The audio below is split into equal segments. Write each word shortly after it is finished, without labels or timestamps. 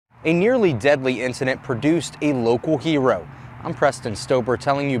A nearly deadly incident produced a local hero. I'm Preston Stober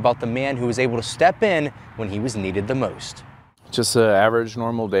telling you about the man who was able to step in when he was needed the most. Just an average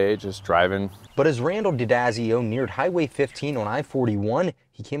normal day, just driving. But as Randall Didazio neared Highway 15 on I-41,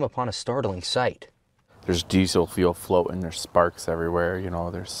 he came upon a startling sight. There's diesel fuel floating, there's sparks everywhere, you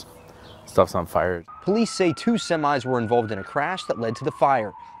know, there's stuff's on fire. Police say 2 semis were involved in a crash that led to the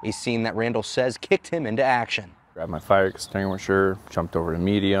fire, a scene that Randall says kicked him into action. Grabbed my fire extinguisher, jumped over to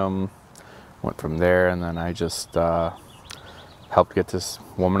medium, went from there, and then I just helped get this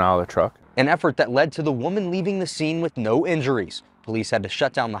woman out of the truck. An effort that led to the woman leaving the scene with no injuries. Police had to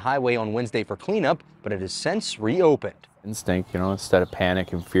shut down the highway on Wednesday for cleanup, but it has since reopened. Instinct, you know, instead of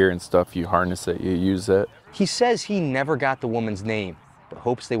panic and fear and stuff, you harness it, you use it. He says he never got the woman's name, but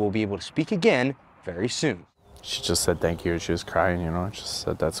hopes they will be able to speak again very soon. She just said thank you. She was crying, you know, just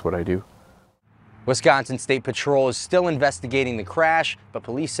said that's what I do. Wisconsin State Patrol is still investigating the crash, but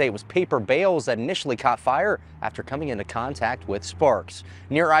police say it was paper bales that initially caught fire after coming into contact with sparks.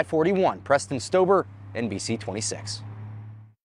 Near I-41, Preston Stober, NBC 26.